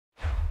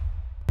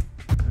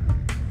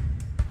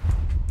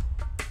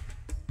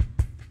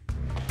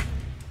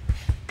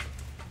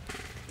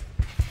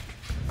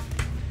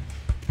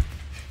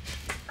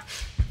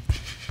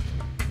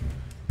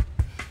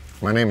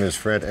My name is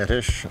Fred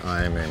Ettish.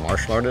 I'm a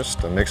martial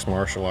artist, a mixed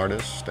martial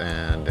artist,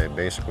 and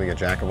basically a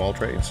jack of all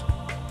trades.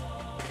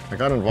 I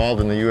got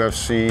involved in the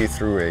UFC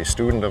through a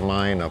student of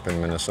mine up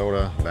in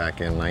Minnesota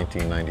back in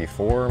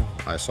 1994.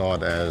 I saw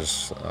it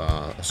as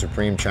a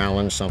supreme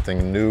challenge,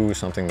 something new,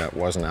 something that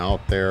wasn't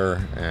out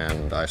there,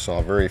 and I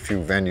saw very few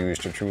venues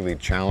to truly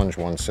challenge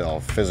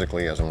oneself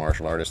physically as a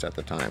martial artist at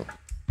the time.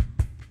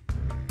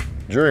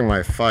 During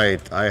my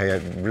fight, I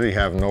really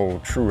have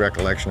no true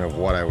recollection of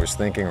what I was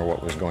thinking or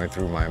what was going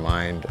through my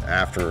mind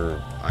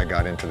after I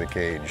got into the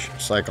cage.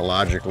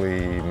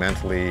 Psychologically,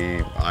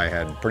 mentally, I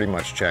had pretty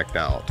much checked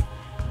out.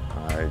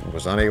 I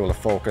was unable to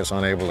focus,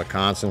 unable to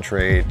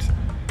concentrate,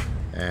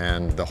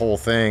 and the whole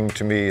thing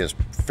to me is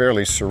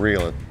fairly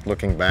surreal.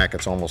 Looking back,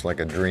 it's almost like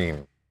a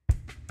dream.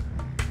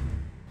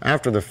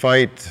 After the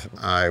fight,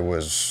 I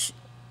was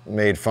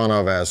made fun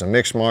of as a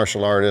mixed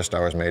martial artist.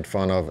 I was made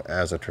fun of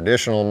as a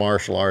traditional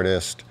martial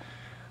artist.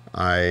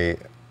 I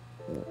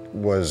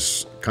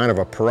was kind of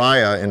a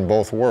pariah in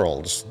both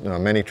worlds. You know,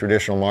 many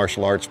traditional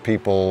martial arts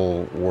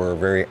people were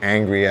very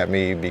angry at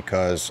me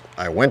because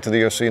I went to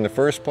the UFC in the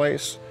first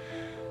place,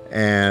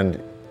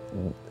 and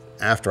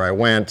after I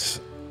went,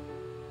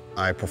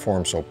 I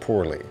performed so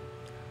poorly.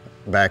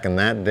 Back in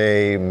that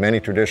day, many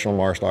traditional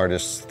martial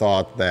artists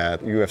thought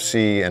that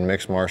UFC and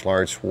mixed martial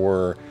arts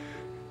were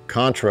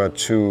contra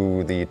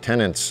to the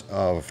tenets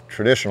of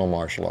traditional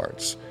martial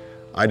arts.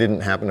 I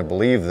didn't happen to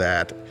believe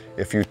that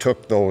if you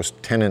took those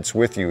tenets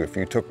with you, if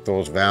you took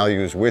those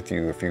values with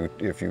you,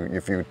 if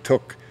you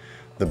took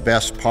the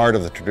best part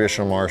of the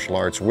traditional martial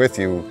arts with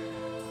you,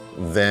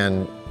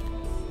 then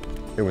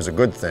it was a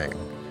good thing,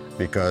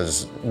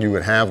 because you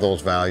would have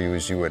those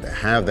values, you would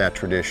have that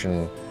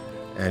tradition,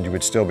 and you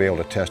would still be able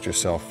to test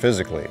yourself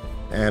physically.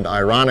 And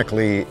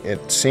ironically,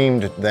 it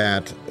seemed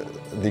that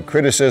the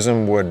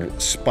criticism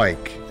would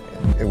spike.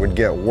 It would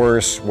get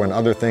worse when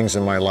other things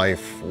in my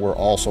life were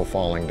also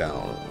falling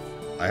down.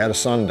 I had a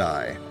son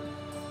die,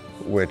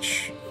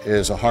 which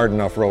is a hard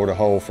enough row to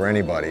hoe for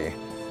anybody.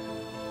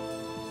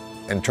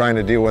 And trying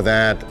to deal with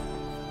that,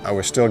 I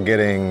was still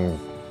getting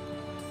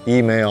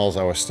emails,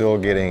 I was still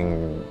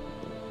getting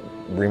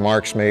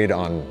remarks made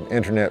on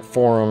internet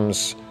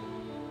forums.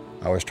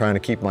 I was trying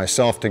to keep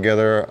myself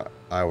together.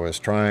 I was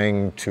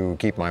trying to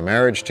keep my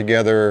marriage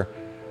together.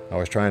 I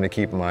was trying to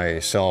keep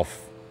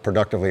myself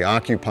productively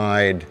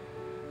occupied.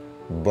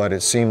 But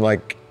it seemed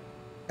like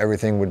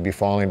everything would be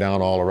falling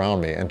down all around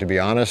me. And to be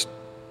honest,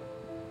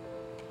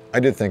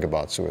 I did think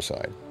about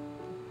suicide.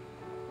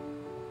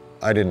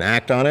 I didn't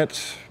act on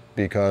it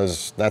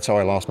because that's how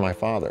I lost my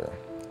father.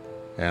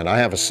 And I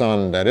have a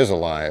son that is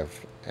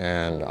alive,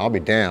 and I'll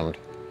be damned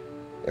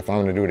if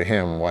I'm going to do to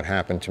him what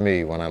happened to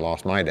me when I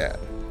lost my dad,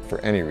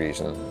 for any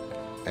reason.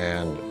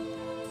 And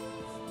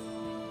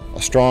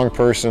a strong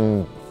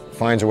person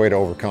finds a way to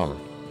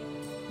overcome.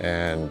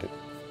 And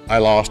I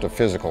lost a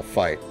physical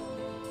fight,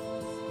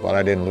 but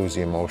I didn't lose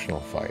the emotional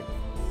fight.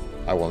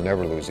 I will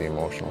never lose the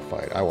emotional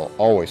fight. I will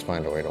always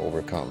find a way to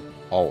overcome,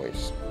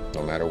 always,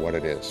 no matter what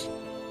it is.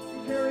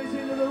 He carries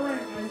into the ring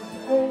his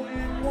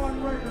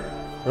 0-1 record.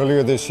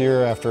 Earlier this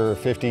year, after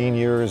 15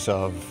 years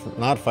of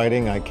not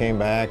fighting, I came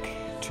back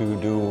to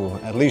do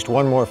at least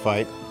one more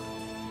fight.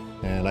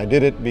 And I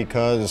did it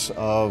because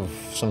of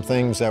some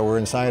things that were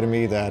inside of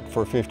me that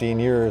for 15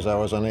 years I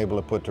was unable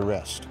to put to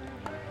rest.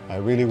 I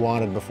really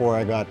wanted, before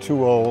I got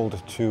too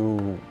old,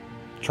 to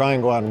try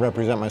and go out and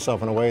represent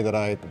myself in a way that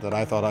I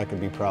thought I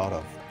could be proud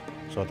of.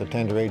 So at the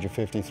tender age of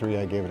 53,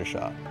 I gave it a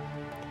shot.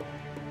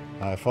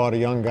 I fought a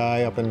young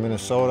guy up in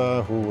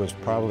Minnesota who was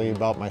probably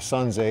about my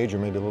son's age, or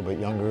maybe a little bit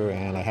younger,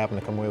 and I happened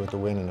to come away with the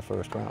win in the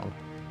first round.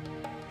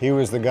 He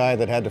was the guy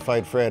that had to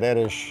fight Fred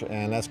Ettish,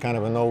 and that's kind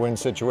of a no-win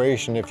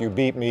situation. If you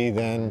beat me,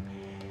 then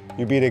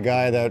you beat a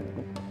guy that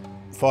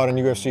fought in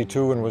UFC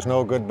 2 and was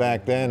no good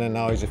back then, and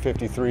now he's a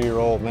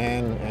 53-year-old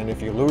man. And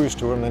if you lose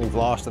to him, then you've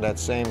lost to that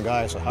same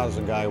guy, so how does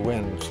the guy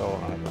win? So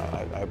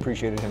I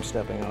appreciated him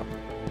stepping up.